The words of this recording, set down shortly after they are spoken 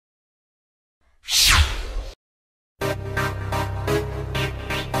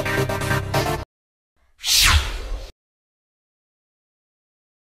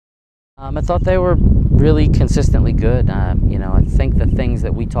I thought they were really consistently good. I think the things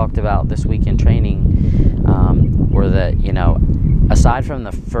that we talked about this week in training were that, aside from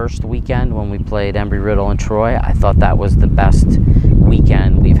the first weekend when we played Embry-Riddle and Troy, I thought that was the best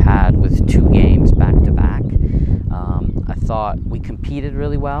weekend we've had with 2 games back-to-back. I thought we competed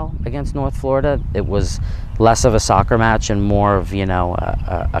really well against North Florida. It was less of a soccer match and more of,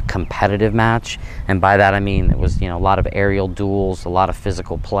 a competitive match. And by that I mean it was, a lot of aerial duels, a lot of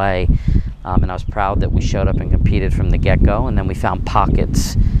physical play. And I was proud that we showed up and competed from the get-go. And then we found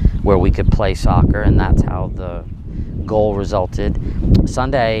pockets where we could play soccer, and that's how the goal resulted.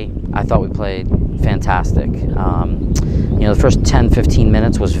 Sunday, I thought we played fantastic. The first 10-15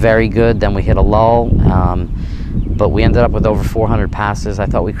 minutes was very good. Then we hit a lull. But we ended up with over 400 passes. I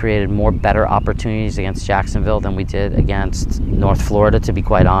thought we created more better opportunities against Jacksonville than we did against North Florida, to be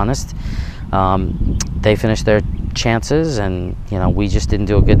quite honest. They finished their chances, and we just didn't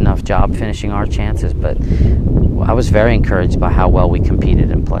do a good enough job finishing our chances. But I was very encouraged by how well we competed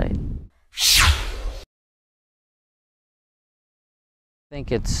and played. I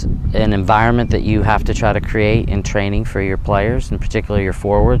think it's an environment that you have to try to create in training for your players, and particularly your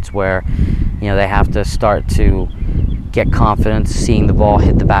forwards, where they have to start to get confidence, seeing the ball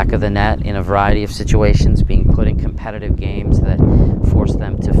hit the back of the net in a variety of situations, being put in competitive games that force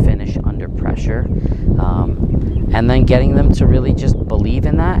them to finish under pressure, and then getting them to really just believe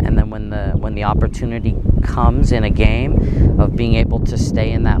in that. And then when the opportunity comes in a game, of being able to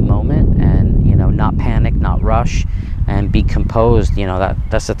stay in that moment and not panic, not rush, and be composed.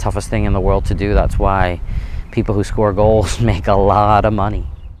 That's the toughest thing in the world to do. That's why people who score goals make a lot of money.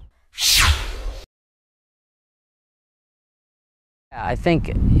 I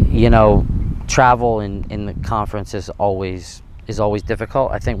think travel in the conference is always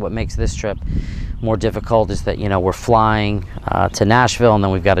difficult. I think what makes this trip more difficult is that we're flying to Nashville, and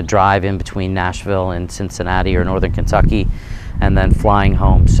then we've got to drive in between Nashville and Cincinnati or Northern Kentucky, and then flying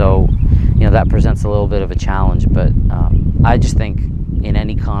home. So that presents a little bit of a challenge. But I just think in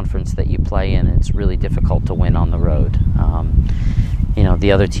any conference that you play in, it's really difficult to win on the road.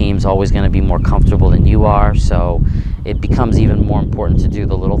 The other team's always going to be more comfortable than you are, so it becomes even more important to do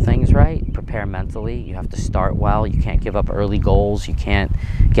the little things right. Prepare mentally. You have to start well. You can't give up early goals. You can't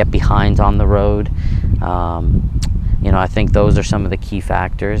get behind on the road. I think those are some of the key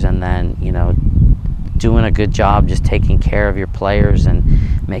factors. And then, doing a good job just taking care of your players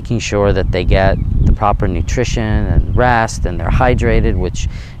and making sure that they get the proper nutrition and rest and they're hydrated, which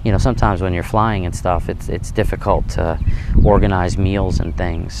sometimes when you're flying and stuff, it's difficult to organize meals and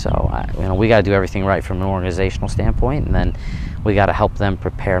things. So we got to do everything right from an organizational standpoint, and then we got to help them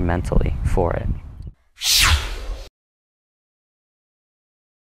prepare mentally for it.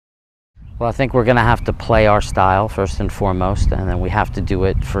 Well, I think we're going to have to play our style first and foremost, and then we have to do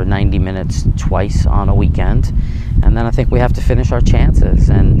it for 90 minutes twice on a weekend. And then I think we have to finish our chances.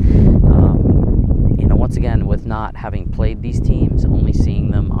 And, once again, with not having played these teams, only seeing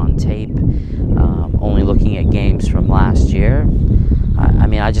them on tape, only looking at games from last year,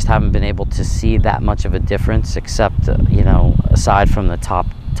 I just haven't been able to see that much of a difference, except, aside from the top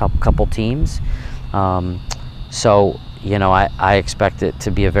couple teams. I expect it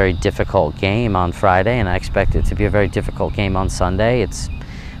to be a very difficult game on Friday, and I expect it to be a very difficult game on Sunday.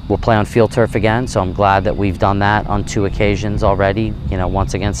 We'll play on field turf again, so I'm glad that we've done that on 2 occasions already,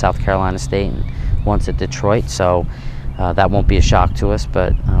 once against South Carolina State and once at Detroit, so that won't be a shock to us.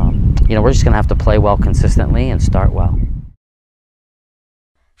 But, we're just going to have to play well consistently and start well.